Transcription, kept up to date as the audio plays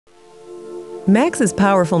Max's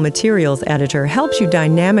powerful materials editor helps you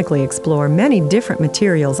dynamically explore many different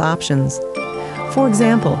materials options. For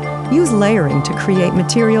example, use layering to create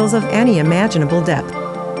materials of any imaginable depth.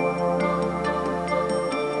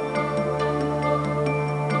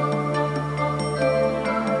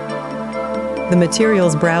 The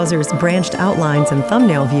Materials browser's branched outlines and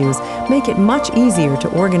thumbnail views make it much easier to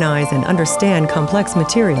organize and understand complex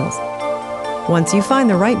materials. Once you find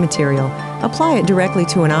the right material, apply it directly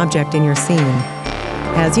to an object in your scene.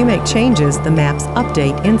 As you make changes, the maps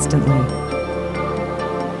update instantly.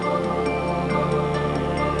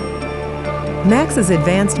 Max's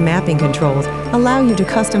advanced mapping controls allow you to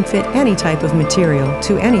custom fit any type of material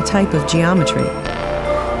to any type of geometry.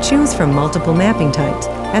 Choose from multiple mapping types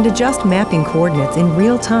and adjust mapping coordinates in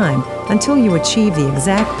real time until you achieve the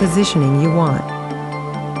exact positioning you want.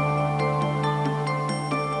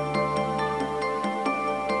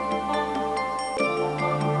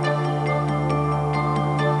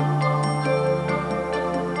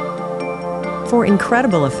 For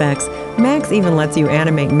incredible effects, Max even lets you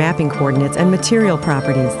animate mapping coordinates and material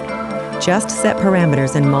properties. Just set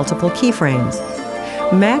parameters in multiple keyframes.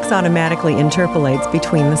 Max automatically interpolates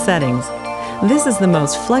between the settings. This is the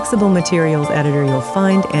most flexible materials editor you'll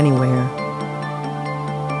find anywhere.